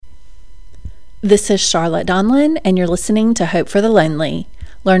This is Charlotte Donlin, and you're listening to Hope for the Lonely.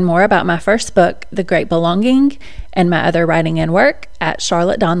 Learn more about my first book, The Great Belonging, and my other writing and work at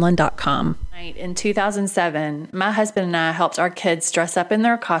charlottedonlin.com. In 2007, my husband and I helped our kids dress up in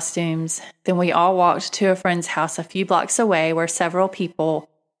their costumes. Then we all walked to a friend's house a few blocks away where several people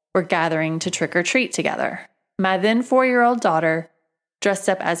were gathering to trick or treat together. My then 4-year-old daughter dressed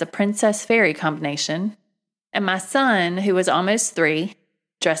up as a Princess Fairy combination, and my son, who was almost 3,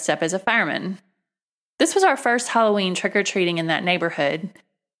 dressed up as a fireman. This was our first Halloween trick-or-treating in that neighborhood.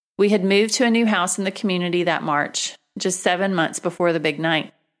 We had moved to a new house in the community that March, just 7 months before the big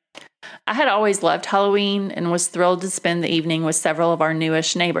night. I had always loved Halloween and was thrilled to spend the evening with several of our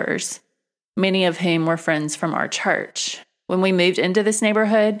newish neighbors, many of whom were friends from our church. When we moved into this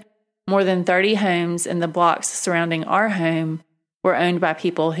neighborhood, more than 30 homes in the blocks surrounding our home were owned by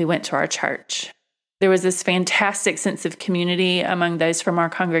people who went to our church. There was this fantastic sense of community among those from our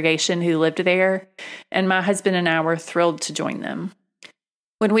congregation who lived there, and my husband and I were thrilled to join them.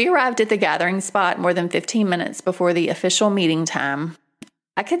 When we arrived at the gathering spot more than 15 minutes before the official meeting time,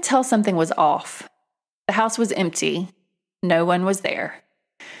 I could tell something was off. The house was empty. No one was there.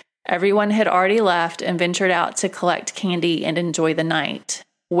 Everyone had already left and ventured out to collect candy and enjoy the night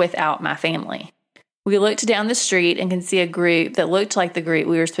without my family. We looked down the street and could see a group that looked like the group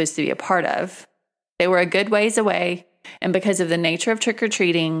we were supposed to be a part of. They were a good ways away, and because of the nature of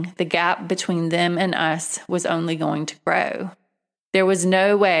trick-or-treating, the gap between them and us was only going to grow. There was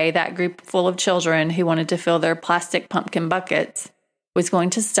no way that group full of children who wanted to fill their plastic pumpkin buckets was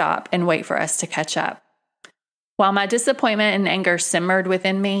going to stop and wait for us to catch up. While my disappointment and anger simmered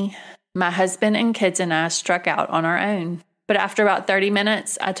within me, my husband and kids and I struck out on our own. But after about 30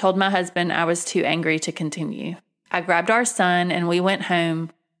 minutes, I told my husband I was too angry to continue. I grabbed our son and we went home,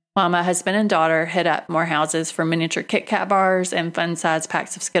 while my husband and daughter hit up more houses for miniature Kit Kat bars and fun-sized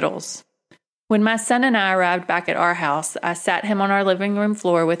packs of Skittles. When my son and I arrived back at our house, I sat him on our living room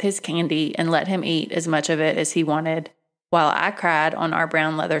floor with his candy and let him eat as much of it as he wanted, while I cried on our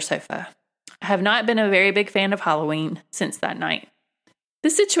brown leather sofa. I have not been a very big fan of Halloween since that night.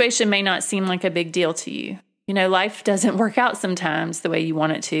 This situation may not seem like a big deal to you. You know, life doesn't work out sometimes the way you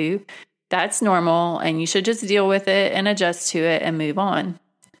want it to. That's normal, and you should just deal with it and adjust to it and move on.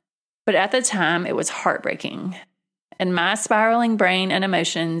 But at the time, it was heartbreaking, and my spiraling brain and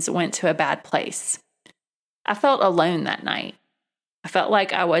emotions went to a bad place. I felt alone that night. I felt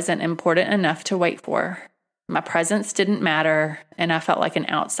like I wasn't important enough to wait for. My presence didn't matter, and I felt like an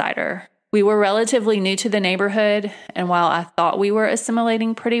outsider. We were relatively new to the neighborhood, and while I thought we were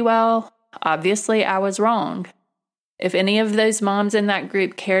assimilating pretty well, obviously I was wrong. If any of those moms in that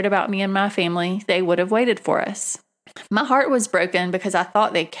group cared about me and my family, they would have waited for us. My heart was broken because I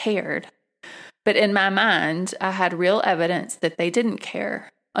thought they cared. But in my mind, I had real evidence that they didn't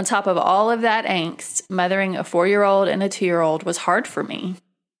care. On top of all of that angst, mothering a 4-year-old and a 2-year-old was hard for me.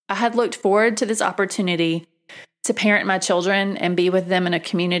 I had looked forward to this opportunity to parent my children and be with them in a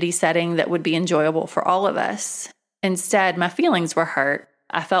community setting that would be enjoyable for all of us. Instead, my feelings were hurt.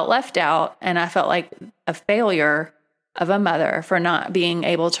 I felt left out, and I felt like a failure of a mother for not being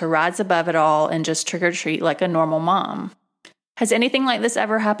able to rise above it all and just trick-or-treat like a normal mom. Has anything like this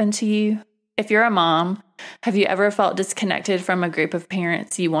ever happened to you? If you're a mom, have you ever felt disconnected from a group of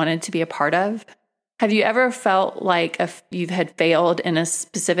parents you wanted to be a part of? Have you ever felt like you had failed in a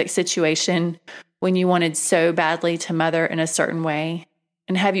specific situation when you wanted so badly to mother in a certain way?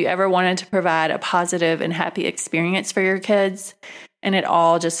 And have you ever wanted to provide a positive and happy experience for your kids, and it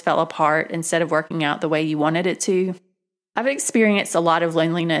all just fell apart instead of working out the way you wanted it to? I've experienced a lot of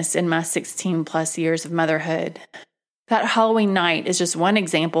loneliness in my 16 plus years of motherhood. That Halloween night is just one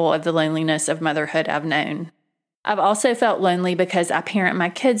example of the loneliness of motherhood I've known. I've also felt lonely because I parent my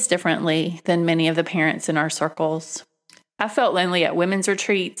kids differently than many of the parents in our circles. I felt lonely at women's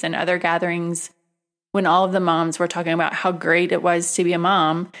retreats and other gatherings when all of the moms were talking about how great it was to be a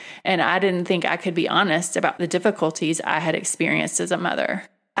mom, and I didn't think I could be honest about the difficulties I had experienced as a mother.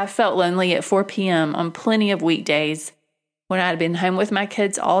 I felt lonely at 4 p.m. on plenty of weekdays when I had been home with my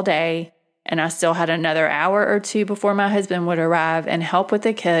kids all day, and I still had another hour or two before my husband would arrive and help with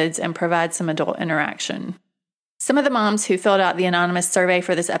the kids and provide some adult interaction. Some of the moms who filled out the anonymous survey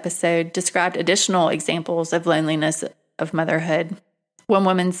for this episode described additional examples of loneliness of motherhood. One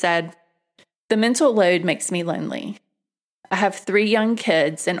woman said, "The mental load makes me lonely. I have 3 young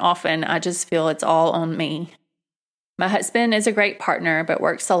kids, and often I just feel it's all on me. My husband is a great partner but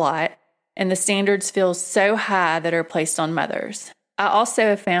works a lot, and the standards feel so high that are placed on mothers. I also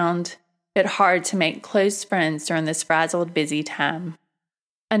have found it hard to make close friends during this frazzled, busy time."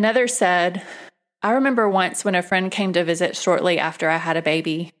 Another said, "I remember once when a friend came to visit shortly after I had a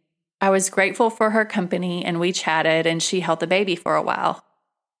baby. I was grateful for her company, and we chatted, and she held the baby for a while.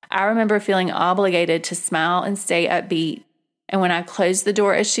 I remember feeling obligated to smile and stay upbeat, and when I closed the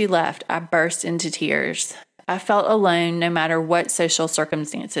door as she left, I burst into tears. I felt alone no matter what social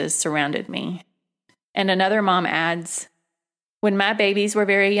circumstances surrounded me. And another mom adds, when my babies were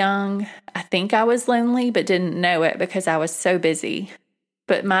very young, I think I was lonely but didn't know it because I was so busy.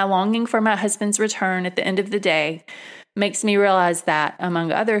 But my longing for my husband's return at the end of the day makes me realize that,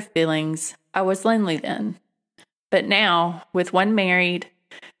 among other feelings, I was lonely then. But now, with one married,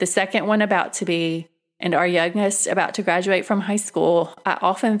 the second one about to be, and our youngest about to graduate from high school, I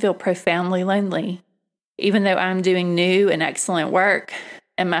often feel profoundly lonely. Even though I'm doing new and excellent work,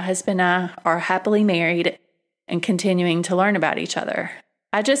 and my husband and I are happily married and continuing to learn about each other.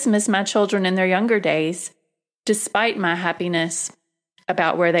 I just miss my children in their younger days, despite my happiness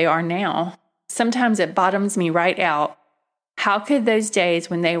about where they are now. Sometimes it bottoms me right out. How could those days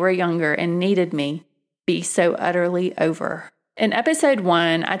when they were younger and needed me be so utterly over? In episode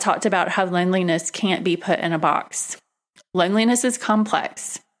 1, I talked about how loneliness can't be put in a box. Loneliness is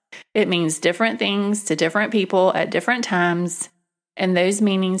complex. It means different things to different people at different times, and those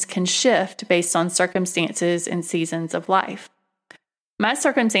meanings can shift based on circumstances and seasons of life. My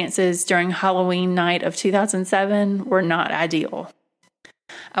circumstances during Halloween night of 2007 were not ideal.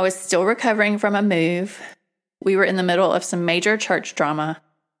 I was still recovering from a move. We were in the middle of some major church drama,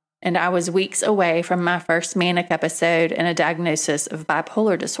 and I was weeks away from my first manic episode and a diagnosis of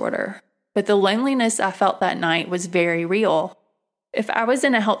bipolar disorder. But the loneliness I felt that night was very real. If I was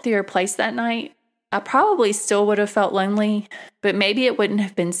in a healthier place that night, I probably still would have felt lonely, but maybe it wouldn't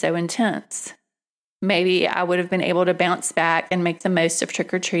have been so intense. Maybe I would have been able to bounce back and make the most of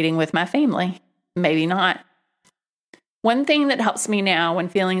trick-or-treating with my family. Maybe not. One thing that helps me now when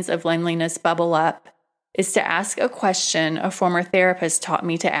feelings of loneliness bubble up is to ask a question a former therapist taught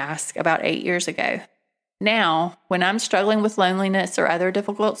me to ask about 8 years ago. Now, when I'm struggling with loneliness or other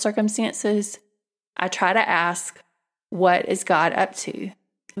difficult circumstances, I try to ask, what is God up to?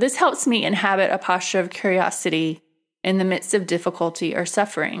 This helps me inhabit a posture of curiosity in the midst of difficulty or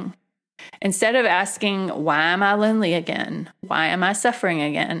suffering. Instead of asking, why am I lonely again? Why am I suffering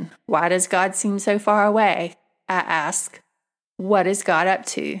again? Why does God seem so far away? I ask, what is God up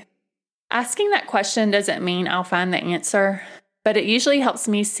to? Asking that question doesn't mean I'll find the answer, but it usually helps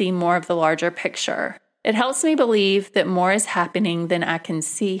me see more of the larger picture. It helps me believe that more is happening than I can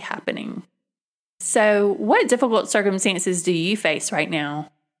see happening. So, what difficult circumstances do you face right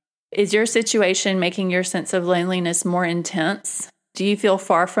now? Is your situation making your sense of loneliness more intense? Do you feel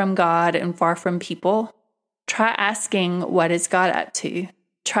far from God and far from people? Try asking, what is God up to?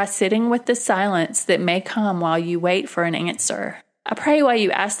 Try sitting with the silence that may come while you wait for an answer. I pray while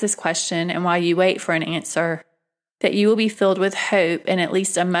you ask this question and while you wait for an answer, that you will be filled with hope and at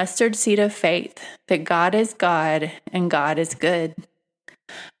least a mustard seed of faith that God is God and God is good.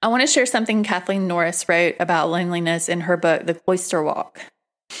 I want to share something Kathleen Norris wrote about loneliness in her book, The Cloister Walk.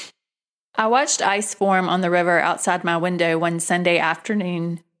 I watched ice form on the river outside my window one Sunday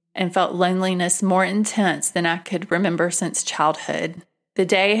afternoon and felt loneliness more intense than I could remember since childhood. The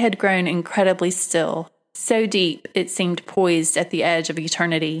day had grown incredibly still, so deep it seemed poised at the edge of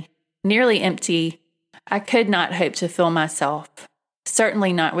eternity. Nearly empty, I could not hope to fill myself,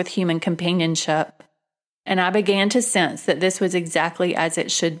 certainly not with human companionship. And I began to sense that this was exactly as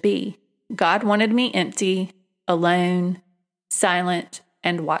it should be. God wanted me empty, alone, silent,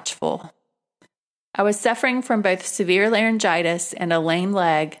 and watchful. I was suffering from both severe laryngitis and a lame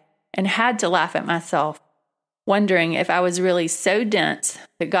leg and had to laugh at myself, wondering if I was really so dense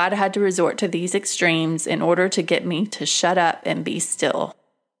that God had to resort to these extremes in order to get me to shut up and be still.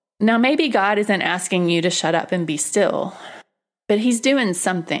 Now, maybe God isn't asking you to shut up and be still, but He's doing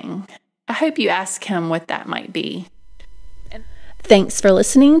something. I hope you ask Him what that might be. Thanks for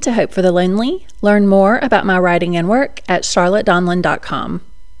listening to Hope for the Lonely. Learn more about my writing and work at charlottedonlan.com.